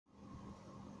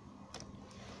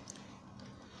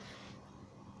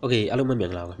Okay အားလုံးမင်္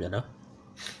ဂလာပါခင်ဗျာနော်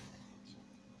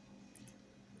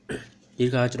ဒီ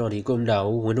ကကျွန်တော်ဒီကွန်ပျူတာ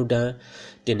ကို Windows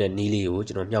 10တင်တဲ့နည်းလေးကို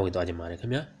ကျွန်တော်မျှဝေသွားခြင်းပါတယ်ခ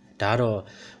င်ဗျာဒါကတော့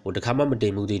ဟိုတစ်ခါမှမတ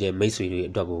င်မှုသေးတဲ့မိတ်ဆွေတွေ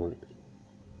အတွက်ကို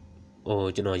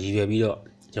ကျွန်တော်ရည်ရွယ်ပြီးတော့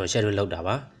ကျွန်တော် share လုပ်တာ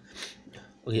ပါ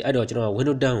Okay အဲ့တော့ကျွန်တော်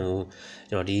Windows 10ကို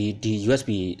ကျွန်တော်ဒီ USB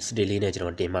stick လေးနဲ့ကျွန်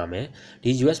တော်တင်ပါမယ်ဒီ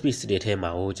USB stick ထဲမှာ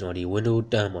ကိုကျွန်တော်ဒီ Windows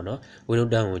 10ပေါ့နော် Windows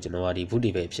 10ကိုကျွန်တော်ကဒီ boot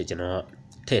device ဖြစ်ကျွန်တော်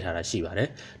ထည့်ထားတာရှိပါတယ်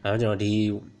ဒါကြောင့်ကျွန်တော်ဒီ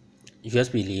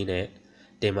USB လေးနဲ့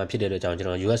တင်မှာဖြစ်တဲ့အတွက်ကြောင့်ကျွန်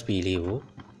တော် USB လေးကို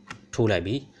ထိုးလိုက်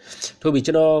ပြီထိုးပြီး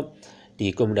ကျွန်တော်ဒီ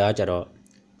ကွန်ပျူတာကကြတော့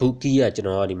boot key ကကျွန်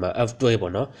တော်ဒီမှာ F12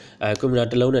 ပေါ့နော်ကွန်ပျူတာ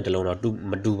တစ်လုံးနဲ့တစ်လုံးတော့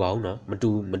မတူပါဘူးเนาะမ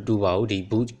တူပါဘူးဒီ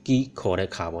boot key ခေါ်တဲ့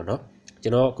ခါပေါ့နော်ကျွ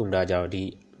န်တော်ကွန်ပျူတာကြတော့ဒီ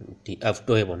F12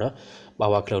 ပေါ့နော်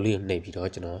power clock လေးကိုနှိပ်ပြီးတော့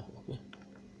ကျွန်တော်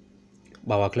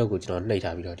power clock ကိုကျွန်တော်နှိပ်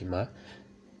ထားပြီးတော့ဒီမှာ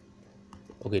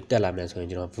okay တက်လာမယ်ဆိုရင်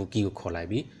ကျွန်တော် boot key ကိုခေါ်လိုက်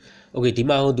ပြီOkay ဒီ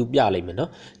မှာဟိုသူပြလိုက်မယ်နော်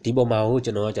ဒီပေါ်မှာဟို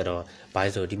ကျွန်တော်ကကြတော့ဘာလဲ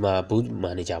ဆိုဒီမှာ boot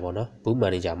manager ပေါ့နော် boot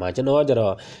manager မှာကျွန်တော်ကကြ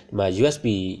တော့ဒီမှာ USB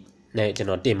နဲ့ကျွန်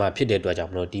တော်တင်မှာဖြစ်တဲ့အတွက်ကြော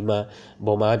င့်မလို့ဒီမှာ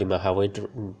ပေါ်မှာဒီမှာ hardware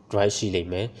drive ရှိလိမ့်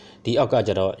မယ်ဒီအောက်က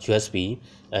ကြတော့ USB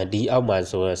ဒီအောက်မှာ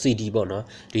ဆိုတော့ CD ပေါ့နော်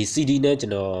ဒီ CD နဲ့ကျွ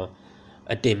န်တော်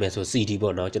အတင်မယ်ဆို CD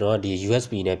ပေါ့နော်ကျွန်တော်ကဒီ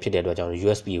USB နဲ့ဖြစ်တဲ့အတွက်ကြောင့်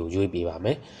USB ကိုရွေးပေးပါမ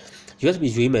ယ်USB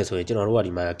ရွေးမယ်ဆိုရင်ကျွန်တော်တို့က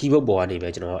ဒီမှာ keyboard ပေါ်ကနေပဲ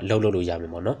ကျွန်တော်အလုပ်လုပ်လို့ရမ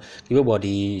ယ်ပေါ့နော် keyboard ပေါ်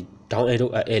ဒီ down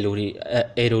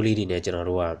arrow လေးတွေနဲ့ကျွန်တော်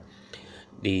တို့က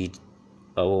ဒီ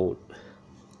ဟို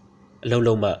အလုပ်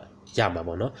လုပ်မှရမှာ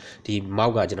ပေါ့နော်ဒီ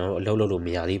mouse ကကျွန်တော်တို့အလုပ်လုပ်လို့မ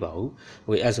ရသေးပါဘူး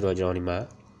ဟိုအဲ့ဆိုတော့ကျွန်တော်ဒီမှာ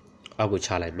အောက်ကိုချ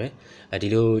လိုက်မယ်ဒီ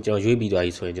လိုကျွန်တော်ရွေးပြီးသွား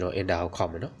ပြီဆိုရင်ကျွန်တော် enter ကိုခော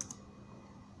က်မယ်နော်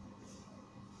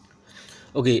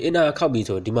Okay enter ခောက်ပြီ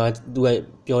ဆိုဒီမှာသူက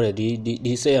ပြောတယ်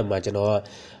ဒီset up မှာကျွန်တော်က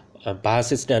ဘာ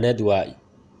system နဲ့သူက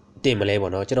တင်မလဲ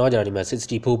ပေါ့နော်ကျွန်တော်ကဒီမှာ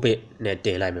64 bit နဲ့တ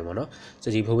င်လိုက်မယ်ပေါ့နော်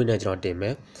64 bit နဲ့ကျွန်တော်တင်မ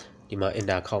ယ်ဒီမှာ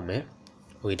enter ခောက်မယ်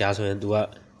Okay ဒါဆိုရင်သူက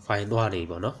file သွားနေပြီ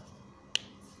ပေါ့နော်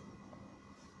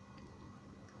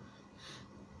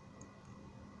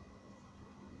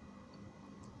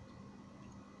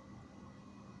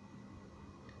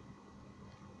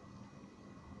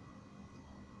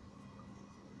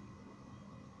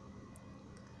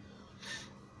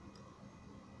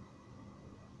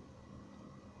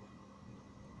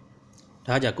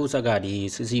ဒါကြကိုစက်ကဒီ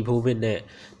64 bit နဲ့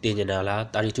တင်နေတာလား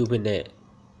32 bit နဲ့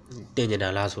တင်နေတာ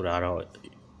လားဆိုတာတော့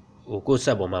ဟိုကိုဆ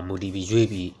က်ပေါ်မှာမူတည်ပြီးရွေး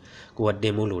ပြီးကိုကတ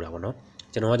င်ဖို့လိုတာပေါ့နော်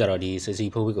ကျွန်တော်ကကြတော့ဒီ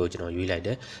64 bit ကိုကျွန်တော်ရွေးလိုက်တ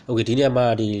ယ် Okay ဒီနေရာမှာ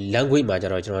ဒီ language မှာကြ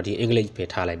တော့ကျွန်တော်ဒီ English ပဲ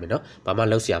ထားလိုက်မယ်နော်ဘာမှ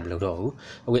လောက်စရာမလိုတော့ဘူး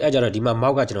Okay အဲ့ကြတော့ဒီမှာ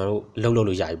mouse ကကျွန်တော်တို့လုံး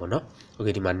လို့ရပြီပေါ့နော်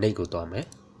Okay ဒီမှာ name ကိုသွားမယ်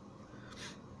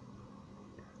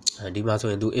ဒီမှာဆို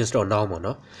ရင်သူ install now ပေါ့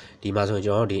နော်ဒီမှာဆိုရင်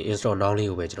ကျွန်တော်တို့ဒီ install now လေး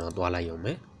ကိုပဲကျွန်တော်သွားလိုက်ရုံ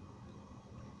ပဲ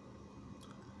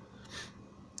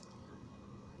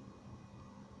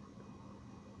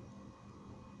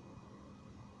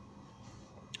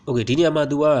Okay ဒီနေရာမှာ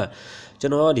तू ကကျွ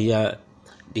န်တော်ဒီ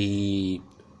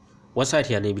website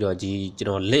ထဲကနေပြီးတော့ဒီကျွန်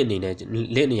တော် link အနေနဲ့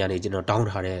link နေရာနေကျွန်တော် down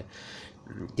ထားတဲ့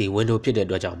ဒီ window ဖြစ်တဲ့အ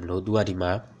တွက်ကြောင့်မလို့ तू ကဒီ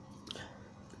မှာ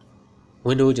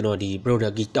window ကျွန်တော်ဒီ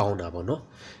product key တောင်းတာပေါ့နော်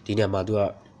ဒီနေရာမှာ तू က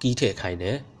key ထည့်ခိုင်းတ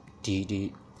ယ်ဒီ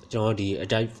ကျွန်တော်ဒီ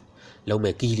adobe လုံး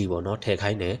မဲ့ key လေးပေါ့နော်ထည့်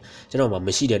ခိုင်းတယ်ကျွန်တော်မှမ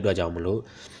ရှိတဲ့အတွက်ကြောင့်မလို့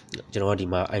ကျွန်တော်ဒီ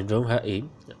မှာ I don't have a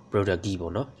product key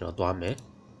ပေါ့နော်ကျွန်တော်သွားမယ်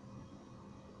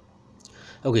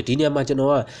Okay ဒီနေရာမှာကျွန်တော်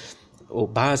ကဟို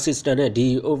ဘာ system နဲ့ဒီ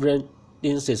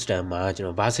operating system မှာကျွန်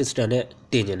တော်ဘာ system နဲ့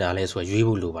တင်နေတာလဲဆိုတော့ရွေး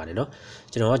ဖို့လိုပါတယ်เนาะ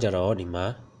ကျွန်တော်ကကြတော့ဒီမှာ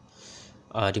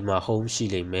ဒီမှာ home ရှိ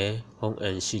လိမ့်မယ် home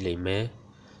and ရှိလိမ့်မယ်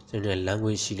ကျွန်တော်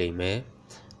language ရှိလိမ့်မယ်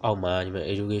အောက်မှာဒီမှာ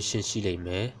education ရှိလိမ့်မ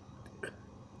ယ်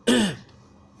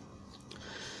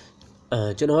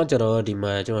ကျွန်တော်ကကြတော့ဒီ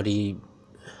မှာကျွန်တော်ဒီ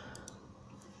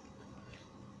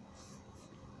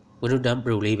Windows 10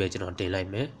 Pro လေးပဲကျွန်တော်တင်လို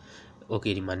က်မယ်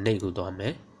Okay ဒီမှာ name ကိုသွားမ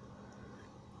ယ်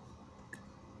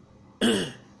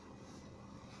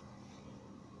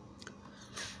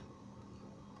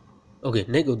Okay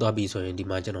နိတ်ကိုသွားပြီဆိုရင်ဒီ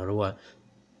မှာကျွန်တော်တို့က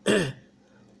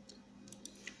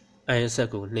IS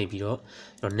ကိုနှိပ်ပြီးတော့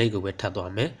ကျွန်တော်နိတ်ကိုပဲထပ်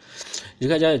သွားမယ်ဒီ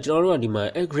ခါကျရင်ကျွန်တော်တို့ကဒီမှာ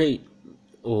upgrade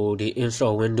ဟိုဒီ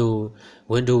install window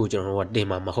ကိုကျွန်တော်တို့ကတင်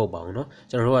မှာမဟုတ်ပါဘူးเนาะ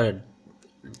ကျွန်တော်တို့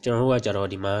ကကြတော့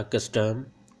ဒီမှာ custom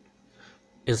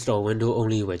install window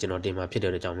only ကိုပဲကျွန်တော်တင်မှာဖြစ်တဲ့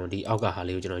အတွက်ကြောင့်မို့ဒီအောက်ကဟာ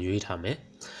လေးကိုကျွန်တော်ရွေးထားမယ်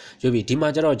ရွေးပြီးဒီမှာ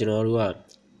ကျတော့ကျွန်တော်တို့က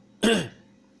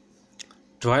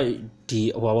drive ဒီ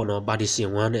ဟိုပါဘောနော် partition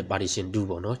 1နဲ့ partition 2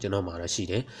ပေါ့နော်ကျွန်တော်မှာတော့ရှိ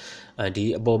တယ်ဒီ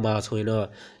အပေါ်မှာဆိုရင်တော့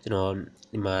ကျွန်တော်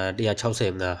ဒီမှာ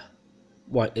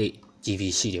 165.8 GB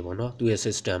ရှိတယ်ပေါ့နော်သူရဲ့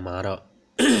system မှာတော့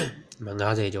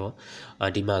50ကျော်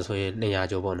ဒီမှာဆိုရင်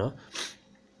200ကျော်ပေါ့နော်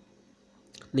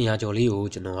200ကျော်လေးကို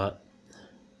ကျွန်တော်က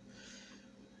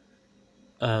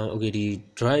Okay ဒီ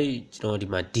drive ကျွန်တော်ဒီ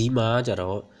မှာ D မှာကြ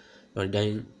တော့ဒီတို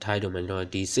င်းထားရတော့မယ်ကျွန်တော်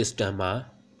ဒီ system မှာ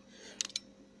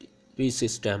Speed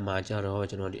system မှာကြတော့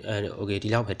ကျွန်တော်ဒီokay ဒီ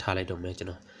လောက်ပဲထားလိုက်တော့မယ်ကျွန်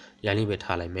တော်ရိုင်းလေးပဲ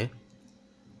ထားလိုက်မယ်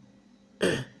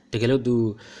တကယ်လို့သူ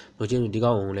လိုချင်ဒီ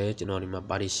ကောင်ကိုလည်းကျွန်တော်ဒီမှာ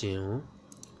partition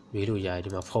ကိုရွေးလို့ရတယ်ဒီ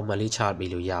မှာ format လေးချ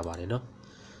ပေးလို့ရပါတယ်เนาะ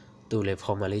သူ့လည်း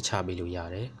format လေးချပေးလို့ရ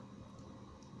တယ်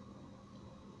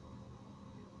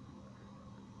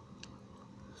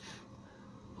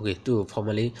โอเคသူ့ကို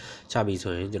format လေးချပြီ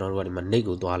ဆိုရင်ကျွန်တော်တို့ကဒီမှာ name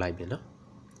ကိုသွားလိုက်ပြီเนาะ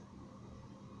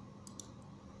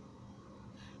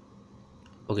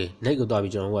โอเค name ကိုသွားပြီ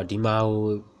ကျွန်တော်တို့ကဒီမှာဟို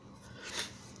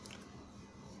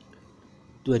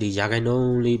သူ့ဒီရာခိုင်နှု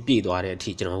န်းလေးပြည့်သွားတဲ့အ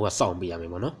ထိကျွန်တော်တို့ကစောင့်ပေးရမ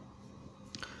ယ်ပေါ့နော်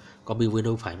copy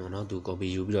window file ပေါ့နော်သူ copy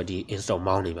ယူပြီးတော့ဒီ install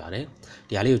မောင်းနေပါတယ်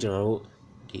ဒီဟာလေးကိုကျွန်တော်တို့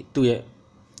ဒီသူ့ရဲ့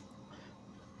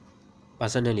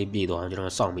percentage လေးပြည့်သွားအောင်ကျွန်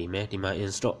တော်စောင့်ပေးမယ်ဒီမှာ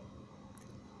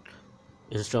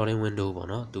installing window ပေါ့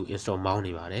နော်သူ install မောင်း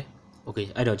နေပါတယ် okay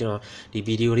အဲ့တော့ကျွန်တော်ဒီ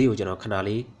video လေးကိုကျွန်တော်ခဏ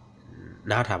လေး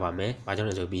နားထားပါမယ်ဘာကြောင့်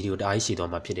လဲဆို video တအားကြီးရှည်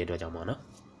သွားမှာဖြစ်တဲ့အတွက်ကြောင့်ပေါ့နော်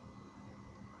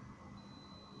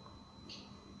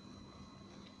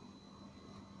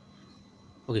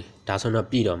โอเคဒါဆိုတော့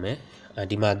ပြည်တော့မယ်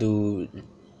ဒီမှာသူ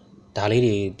ဒါလေး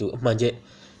တွေသူအမှန်ချက်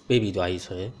ပေးပြီးသွားပြီ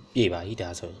ဆိုရင်ပြည့်ပါပြီဒါ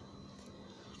ဆိုရင်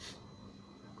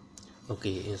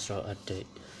okay install update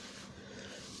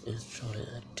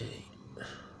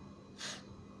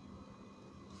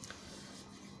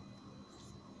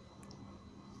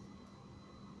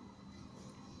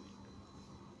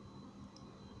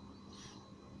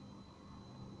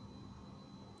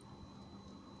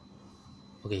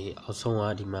okay အောက်ဆုံးက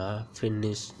ဒီမှာ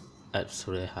finish app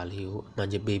ဆိုတဲ့ဟာလေးကိုအမှန်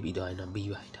ချက်ပေးပြီးသွားရင်တော့ပြီး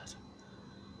ပါပြီဒါဆို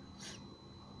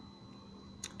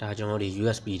ဒါကျွန်တော်ဒီ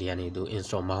USB တွေကနေသူ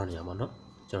install မောင်းနေတာပေါ့နော်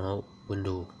ကျွန်တော်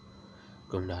window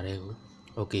computer တွေကို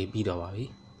okay ပြီးတော့ပါပြီ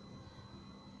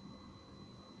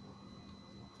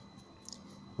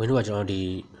window ကကျွန်တော်ဒီ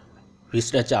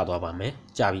restart ကျသွားပါမယ်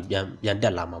ကြာပြီးပြန်တ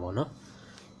က်လာမှာပေါ့နော်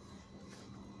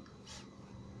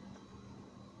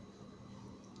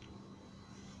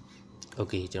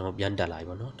okay ကျွန်တော်ပြန်တက်လာပြီ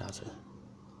ပေါ့နော်ဒါဆို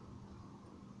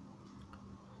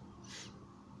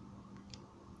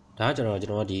ဒါကကျွန်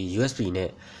တော်ဒီ USB နဲ့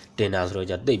တင်တာဆိုတော့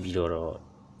じゃတိတ်ပြီးတော့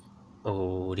ဟို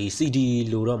ဒီ CD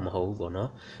လို့တော့မဟုတ်ဘူးပေါ့နော်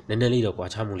နည်းနည်းလေးတော့ကွာ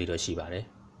ခြားမှုလေးတော့ရှိပါတယ်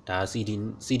ဒါ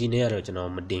CD နဲ့ကတော့ကျွန်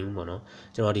တော်မတင်ဘူးပေါ့နော်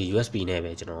ကျွန်တော်ဒီ USB နဲ့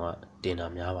ပဲကျွန်တော်ကတင်တာ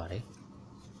များပါတယ်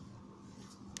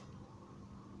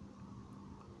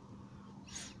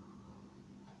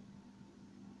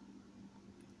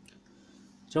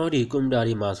ကျွန်တော်ဒီကွန်ပျူတာ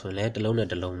တွေမှာဆိုရင်လည်းတစ်လုံးနဲ့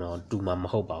တစ်လုံးတော့တူမှာမ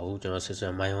ဟုတ်ပါဘူးကျွန်တော်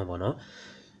system မိုင်းရောပေါ့နော်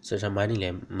system မိုင်းတွေလ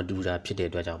ည်းမတူတာဖြစ်တဲ့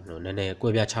အတွက်ကြောင့်မလို့နည်းနည်းကွဲ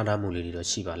ပြားခြားနားမှုလေးတွေတော့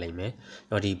ရှိပါလိမ့်မယ်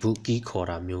ကျွန်တော်ဒီ boot key ခေါ်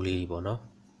တာမျိုးလေးတွေပေါ့နော်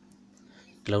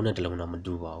တစ်လုံးနဲ့တစ်လုံးတော့မ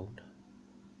တူပါဘူး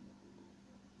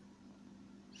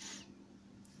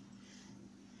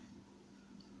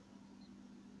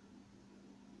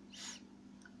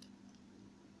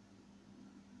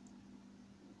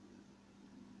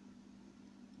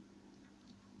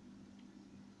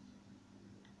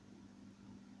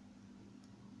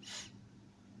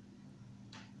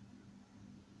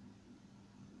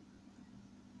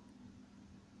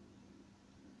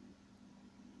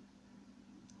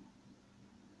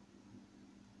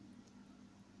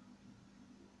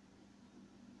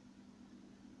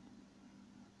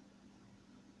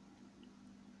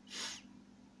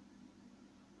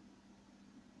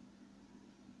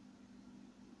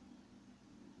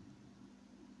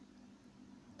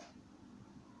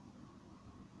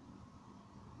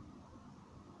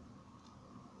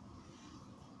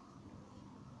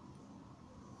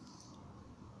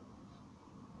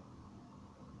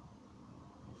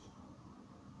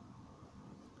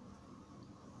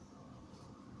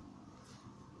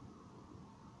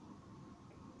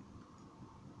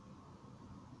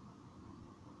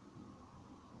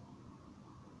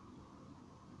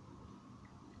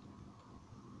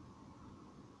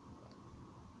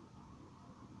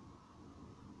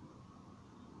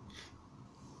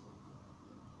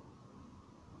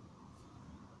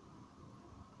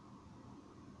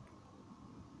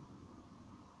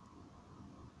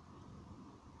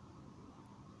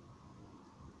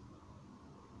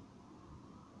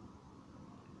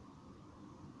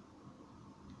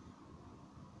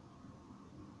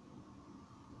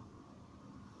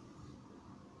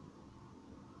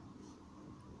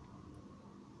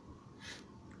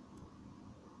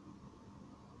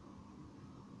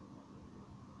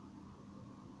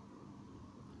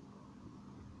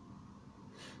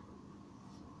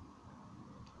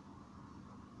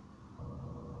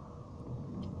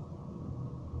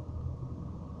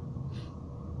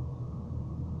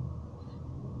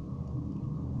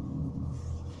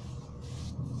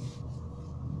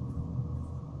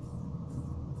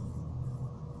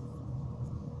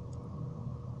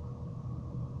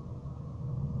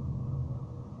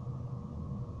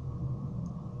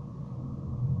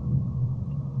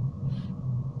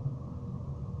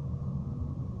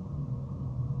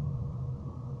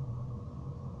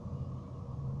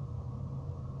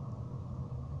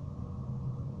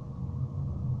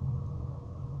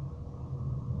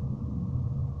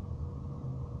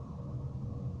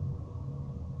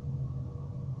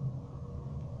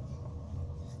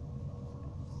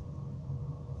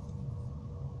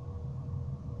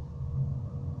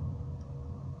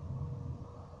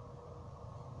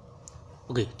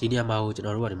Okay ဒီနေရာမှာကိုကျွန်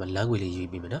တော်တို့ကဒီမှာ language လေးရွေး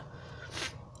ပြီးမယ်နော်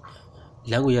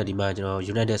language ကဒီမှာကျွန်တော်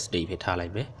United States ပဲထားလို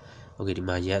က်မယ် Okay ဒီ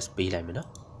မှာ yes ပေးလိုက်မယ်နော်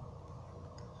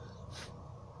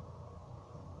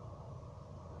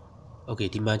Okay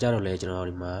ဒီမှာကြတော့လဲကျွန်တော်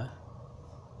ဒီမှာ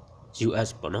US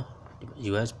ပေါ့နော်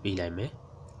US ပေးလိုက်မယ်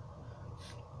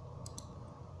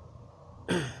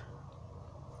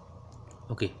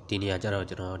Okay ဒီနေရာကြတော့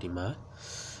ကျွန်တော်ဒီမှာ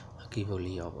keyboard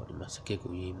လေးရောပေါ့ဒီမှာ skip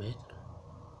ကိုရေးမယ်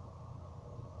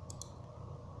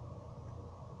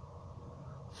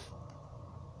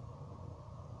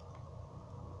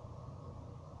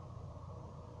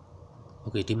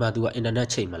Okay ဒီမှာ तू က internet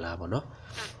ချိန်မလားပေါ့နော်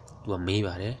तू ကမေး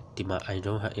ပါတယ်ဒီမှာ I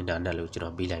don't have internet လို့ကျွန်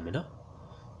တော်ပေးလိုက်မယ်နော်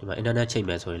ဒီမှာ internet ချိန်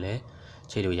မယ်ဆိုရင်လည်း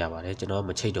ချိန်လို့ရပါတယ်ကျွန်တော်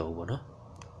မချိန်တော့ဘူးပေါ့နော်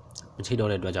မချိန်တော့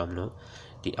တဲ့အတွက်ကြောင့်မလို့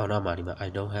ဒီအောက်နောက်မှာဒီမှာ I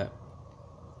don't have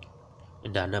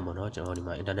internet ပေါ့နော်ကျွန်တော်ဒီ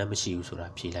မှာ internet မရှိဘူးဆိုတာ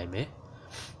ဖြေလိုက်မယ်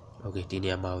Okay ဒီနေ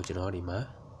ရာမှာကျွန်တော်ဒီမှာ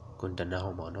container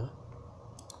ပေါ့နော်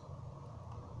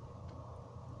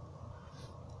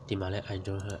ဒီမှာလည်း I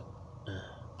don't have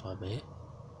ပါမယ်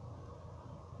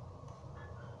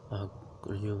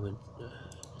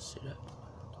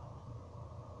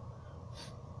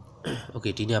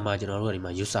Okay ဒီနေရာမှာကျွန်တော်တို့ကဒီ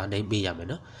မှာ user name ပေးရမယ်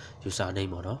နော် user name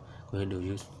ပေါ့နော် going to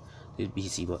use this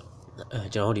PC ပေါ့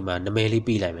ကျွန်တော်တို့ဒီမှာနာမည်လေး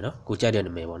ပေးလိုက်မယ်နော်ကိုကြိုက်တဲ့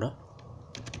နာမည်ပေါ့နော်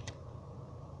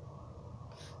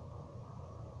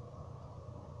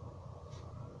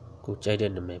ကိုကြိုက်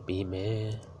တဲ့နာမည်ပေးမယ်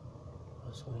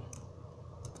sorry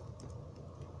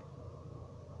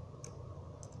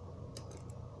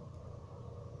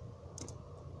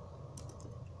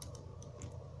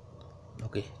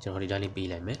Okay ကျွန်တော်ဒီတိုင်းလေးပေး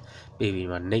လိုက်မယ်ပေးပြီး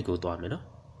မှ name ကိုသွားမယ်နော်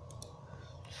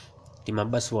ဒီမှာ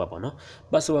password ပေါ့နော်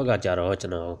password ကကြတော့ကျွ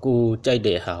န်တော်ကိုကြိုက်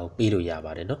တဲ့ဟာကိုပေးလို့ရ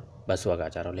ပါတယ်နော် password က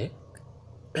ကြတော့လေ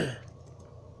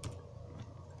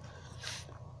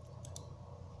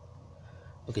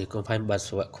Okay confirm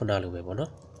password ခုနလိုပဲပေါ့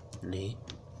နော်နေ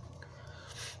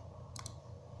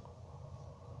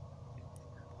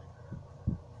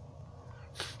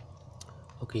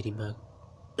Okay ဒီ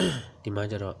မှာ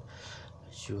ကြတော့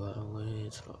you are away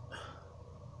ဆိုတော့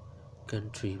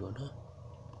country ပေါ့နော်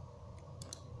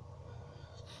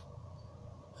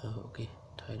Okay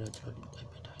ထိုင်တော့ကျွန်တော်ဒီတိုင်း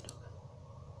ပဲထိုင်တော့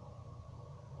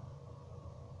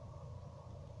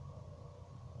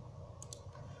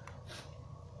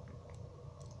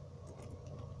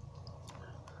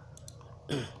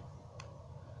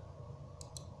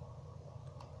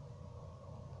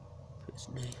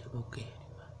Okay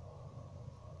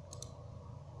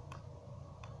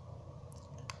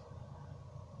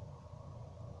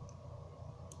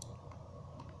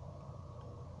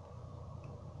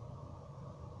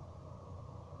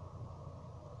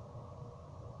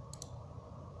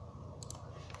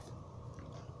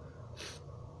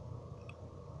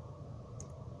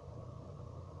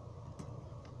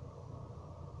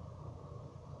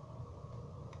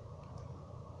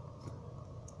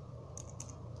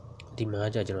ဒီမှာ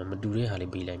じゃကျွန်တော်မတူတဲ့ဟာ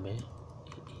လေးပေးလိုက်မယ်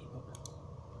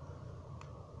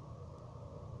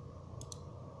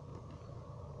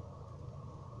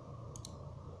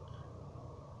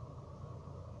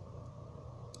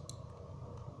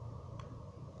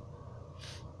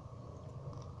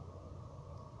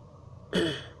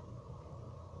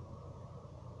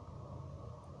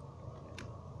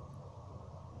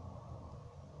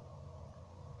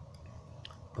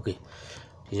Okay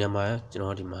ဒီညမှာကျွန်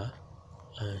တော်ဒီမှာ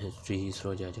history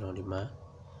ဆိုတော့ကျွန်တော်ဒီမှာ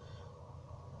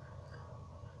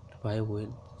by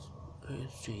with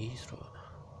history ဆိုတော့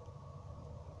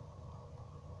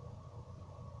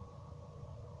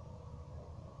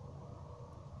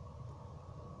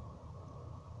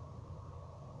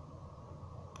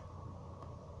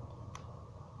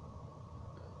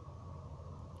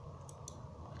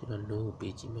ကျွန်တော် no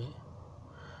ပေးကြည့်မယ်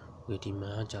ဝေဒီ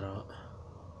မှာကျတော့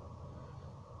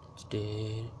ဒီ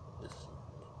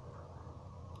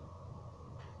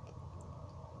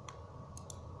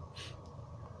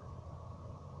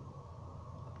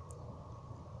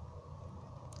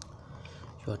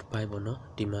ရော့ပိုင်းပေါ့နော်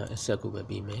ဒီမှာ asset ကိုပဲ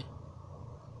ပေးမယ်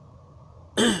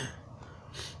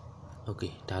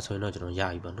Okay ဒါဆိုရင်တော့ကျွန်တော်ရ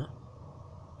ပြီပေါ့နော်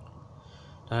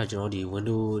ဒါကကျွန်တော်ဒီ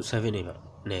Windows 7နေပါ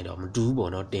နဲ့တော့မတူဘူး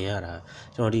ပေါ့နော်တင်ရတာ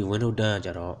ကျွန်တော်ဒီ Windows 10ကကြ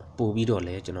တော့ပို့ပြီးတော့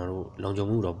လဲကျွန်တော်တို့လုံခြုံ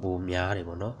မှုတော့ပိုများတယ်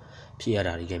ပေါ့နော်ဖြစ်ရ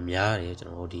တာတွေလည်းများတယ်ကျွန်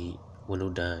တော်တို့ဒီ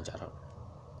Windows 10ကကြတော့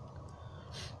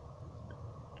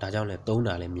ဒါကြောင့်လဲသုံး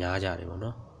တာလည်းများကြတယ်ပေါ့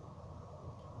နော်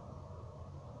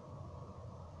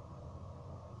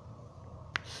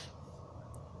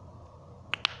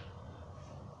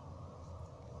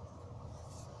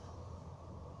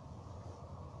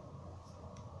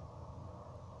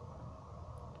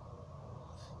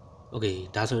โอเค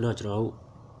ဒါဆိုရင်တော့ကျွန်တော်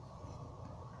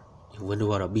တို့ window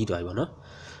ကတော့ပြီးသွားပြီပေါ့နော်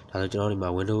ဒါဆိုကျွန်တော်ဒီမှာ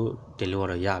window တင်လို့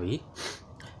ရပြီ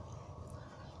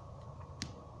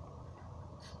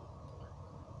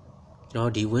ကျွန်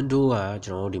တော်ဒီ window က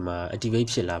ကျွန်တော်ဒီမှာ activate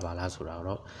ဖြစ်လာပါလားဆိုတာ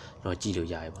တော့ကျွန်တော်ကြည့်လို့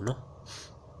ရရပါတော့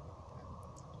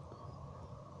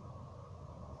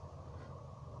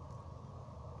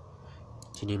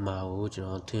ဒီနေ့မှာကိုကျွန်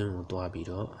တော်သင်ကိုတွားပြီး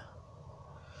တော့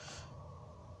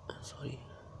sorry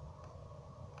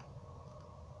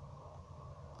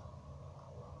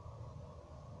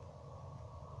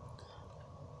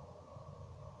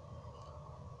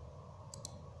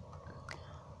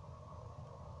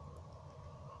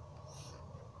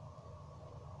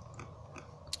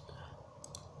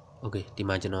okay ဒီ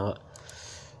မှာကျွန်တော်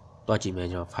တွားကြည့်မယ်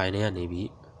ကျွန်တော် file နဲ့ကနေပြီး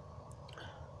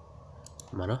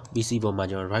ဒီမှာနော် PC ပေါ်မှာ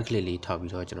ကျွန်တော် right click လေးထောက်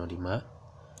ပြီးတော့ကျွန်တော်ဒီမှာ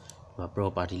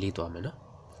property လေးတွားမယ်နော်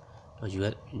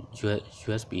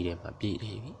USB ထဲမှာပြည့်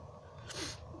နေပြီ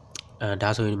ဒါ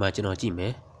ဆိုရင်ဒီမှာကျွန်တော်ကြည့်မ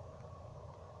ယ်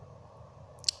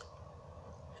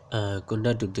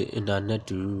connect to the internet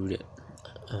to တဲ့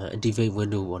activate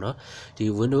window ပေါ့နော်ဒီ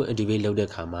window activate လုပ်တဲ့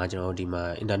ခါမှာကျွန်တော်ဒီမှာ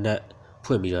internet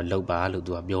ဖွင့်ပြီးတော့လုပ်ပါလို့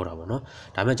သူကပြောတာပေါ့နော်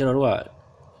ဒါပေမဲ့ကျွန်တော်တို့က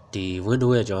ဒီ window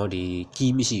ရဲ့ကျွန်တော်ဒီ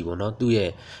key မရှိဘူးပေါ့နော်သူ့ရဲ့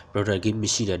browser key မ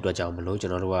ရှိတဲ့အတွက်ကြောင့်မလို့ကျွ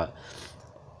န်တော်တို့က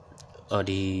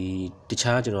ဒီတ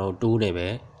ခြားကျွန်တော်တိုးနေပဲ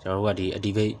ကျွန်တော်တို့ကဒီ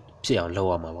activate ဖြစ်အောင်လုပ်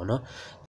ရမှာပေါ့နော်